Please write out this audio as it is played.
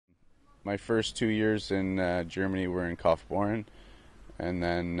My first 2 years in Germany were in Kaufbeuren, and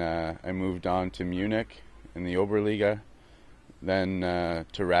then I moved on to Munich in the Oberliga, then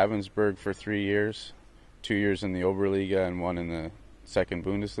to Ravensburg for 3 years, 2 years in the Oberliga and 1 in the second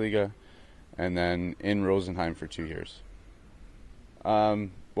Bundesliga, and then in Rosenheim for 2 years.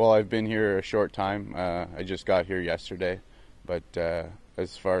 Well, I've been here a short time. I just got here yesterday, but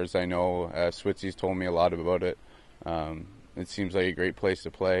as far as I know, Switzy's told me a lot about it. It seems like a great place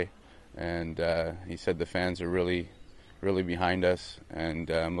to play, and he said the fans are really behind us, and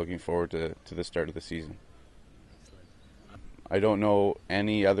I'm looking forward to the start of the season. I don't know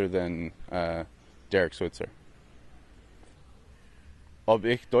any other than Derek Switzer. Ob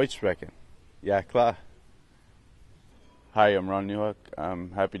ich Deutsch sprechen? Ja, klar. Hi, I'm Ron Newhook.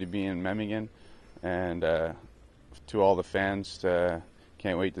 I'm happy to be in Memmingen, and to all the fans,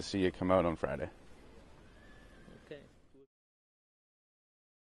 can't wait to see you come out on Friday.